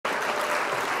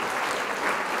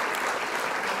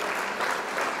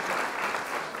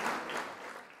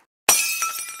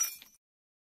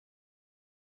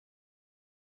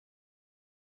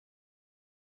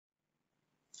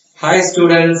Hi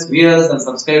students, viewers and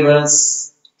subscribers.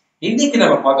 இன்னைக்கு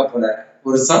நம்ம பார்க்க போற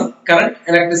ஒரு சம் கரண்ட்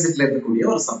எலக்ட்ரிசிட்டில இருக்கக்கூடிய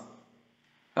ஒரு சம்.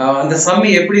 அந்த சம்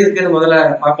எப்படி இருக்குன்னு முதல்ல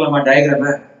பார்க்கலாமா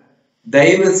டயகிராம.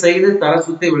 தயவு செய்து தலை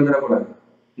சுத்தி விழுந்துட கூடாது.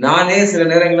 நானே சில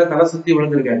நேரங்கள்ல தலை சுத்தி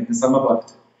விழுந்திருக்கேன் இந்த சம்ம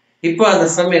பார்த்து. இப்போ அந்த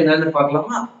சம் என்னன்னு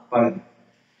பார்க்கலாமா? பாருங்க.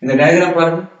 இந்த டயகிராம்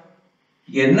பாருங்க.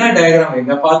 என்ன டயகிராம்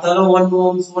எங்க பார்த்தாலும் 1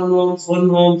 ohms 1 ohms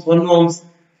 1 ohms 1 ohms.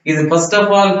 இது ஃபர்ஸ்ட்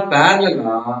ஆஃப் ஆல்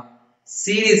parallel-ஆ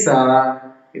சீரிஸா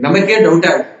நமக்கே டவுட்டா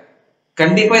இருக்கு.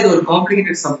 கண்டிப்பா இது ஒரு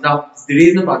காம்ப்ளிகேட்டட் சம் தான்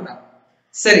திடீர்னு பார்த்தா.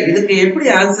 சரி, இதுக்கு எப்படி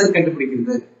ஆன்சர்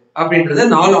கண்டுபிடிக்கிறது அப்படின்றத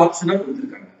 4 ஆப்ஷனா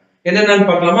கொடுத்திருக்காங்க. என்னன்னு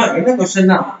பார்க்கலாமா? என்ன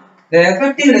क्वेश्चनனா the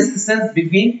effective resistance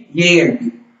between A and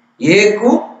B. A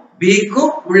க்கும் B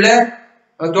க்கும் உள்ள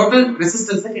டோட்டல்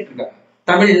ரெசிஸ்டன்ஸ் கேட்டிருக்காங்க.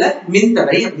 தமிழ்ல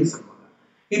மின்தடை அப்படின்னு சொல்றாங்க.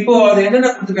 இப்போ அது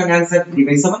என்னென்ன கொடுத்திருக்காங்க ஆன்சர்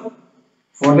 3/7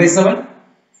 4/7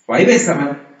 5/7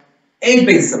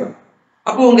 8/7.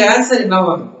 அப்போ உங்க ஆன்சர்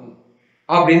என்னவா இருக்கும்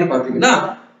அப்படின்னு பாத்தீங்கன்னா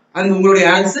அந்த உங்களுடைய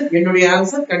ஆன்சர் என்னுடைய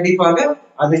ஆன்சர் கண்டிப்பாக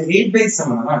அது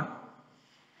 8/7 தான்.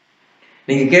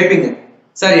 நீங்க கேப்பீங்க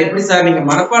சார் எப்படி சார் நீங்க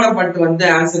மனப்பாடம் பண்ணிட்டு வந்து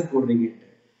ஆன்சர் போடுறீங்க?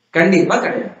 கண்டிப்பா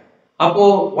கிடையாது. அப்போ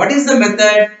what is the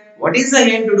method, what is the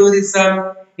aim to do this sum?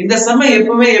 இந்த சம்மை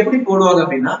எப்பவுமே எப்படி போடுவாங்க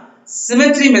அப்படின்னா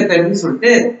சிமெட்ரி மெத்தட்னு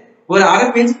சொல்லிட்டு ஒரு அரை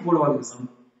பேஜ்க்கு போடுவாங்க இந்த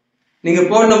சம். நீங்க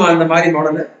போடணுமா அந்த மாதிரி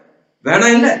மாடல்?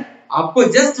 வேணாம் இல்ல. அப்போ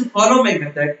just follow my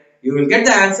method, you will get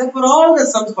the answer for all the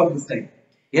sums for this time.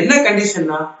 என்ன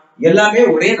கண்டிஷன்னா எல்லாமே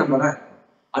ஒரே நம்பரா இருக்கும்.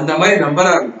 அந்த மாதிரி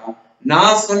நம்பரா இருந்தா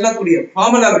நான் சொல்லக்கூடிய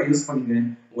ஃபார்முலாவை யூஸ் பண்ணுங்க,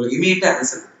 உங்களுக்கு இமிடியேட்டா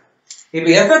ஆன்சர். இப்போ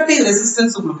எஃபெக்டிவ்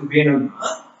ரெசிஸ்டன்ஸ் உங்களுக்கு வேணும்னா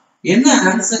என்ன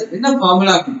ஆன்சர் என்ன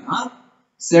ஃபார்முலா அப்படின்னா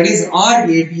that is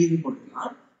RAB ன்னு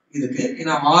போட்டுக்கலாம். இதுக்கு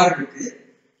ஏன்னா R இருக்கு,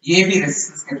 AB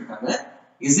ரெசிஸ்டன்ஸ் கேட்டிருக்காங்க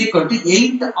is equal to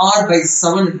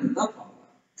 8R/7 தான் ஃபார்முலா.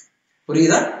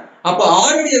 புரியுதா? அப்போ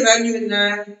R உடைய வேல்யூ என்ன?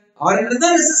 R ன்றது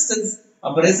ரெசிஸ்டன்ஸ்.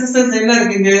 அப்ப ரெசிஸ்டன்ஸ் என்ன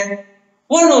இருக்குங்க?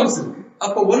 1 ohms இருக்கு.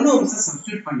 அப்ப 1 ohms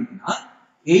சப்ஸ்டிட்யூட் பண்ணீங்கன்னா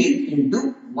 8 into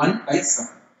 1/7.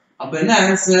 அப்ப என்ன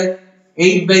answer?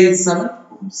 8/7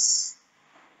 ohms.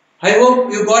 I hope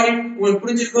you got it. உங்களுக்கு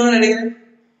புரிஞ்சிருக்கும்னு நினைக்கிறேன்.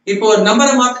 இப்போ ஒரு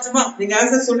நம்பரை மாத்துச்சுமா நீங்க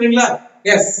ஆன்சர் சொல்றீங்களா?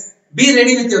 Yes. Be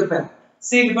ready with your pen.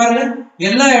 See பாருங்க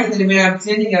எல்லா இடத்துலயுமே I am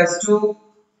changing as 2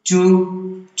 2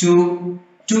 2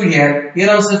 2 here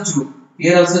also 2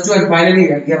 here also 2 and finally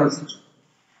here also 2.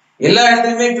 எல்லா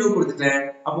இடத்துலயுமே 2 கொடுத்துட்டேன்.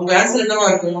 அப்ப உங்க ஆன்சர் என்னவா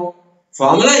இருக்கும்?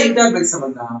 Formula 8R/7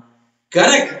 தான்.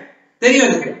 Correct. தெரியும்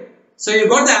எனக்கு. So you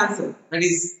got the answer. That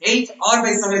is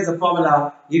 8R/7 is the formula.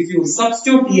 If you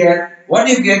substitute here, what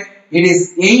you get? It is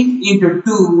 8 into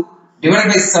 2 divided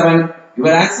by 7.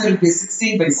 Your answer will be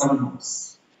 16/7 ohms.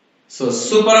 So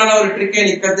சூப்பரான ஒரு ட்ரிக்கை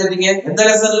நீங்க கத்துட்டீங்க. எந்த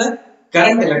லெசன்ல?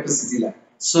 Current எலக்ட்ரிசிட்டில.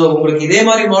 So உங்களுக்கு இதே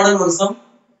மாதிரி model ஒரு some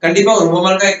கண்டிப்பா ஒரு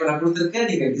ஹோம்வொர்க்கா இப்ப நான் கொடுத்திருக்கேன்.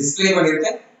 நீங்க டிஸ்ப்ளே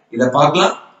பண்ணிருக்கேன். இத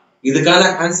பார்க்கலாம். இதுக்கான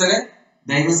ஆன்சரை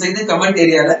தயவு செய்து கமெண்ட்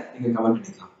ஏரியால நீங்க கமெண்ட்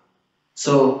பண்ணிக்கலாம்.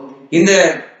 சோ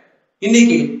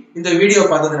இன்னைக்கு இந்த வீடியோ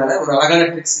பார்த்ததுனால ஒரு அழகான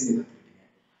ட்ரிக்ஸ் நீங்க கத்துக்கிட்டீங்க.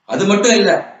 அது மட்டும்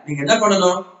இல்ல, நீங்க என்ன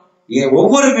பண்ணணும்?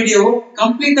 ஒவ்வொரு வீடியோவும்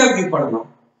கம்ப்ளீட்டா வியூ பண்ணணும்,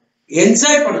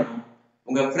 என்ஜாய் பண்ணணும்,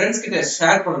 உங்க ஃப்ரெண்ட்ஸ் கிட்ட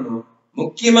ஷேர் பண்ணணும்.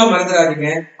 முக்கியமா மறந்துடாதீங்க,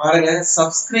 பாருங்க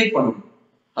சப்ஸ்கிரைப் பண்ணணும்.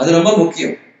 அது ரொம்ப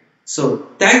முக்கியம். So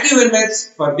thank you very much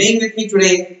for being with me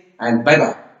today and bye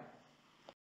bye.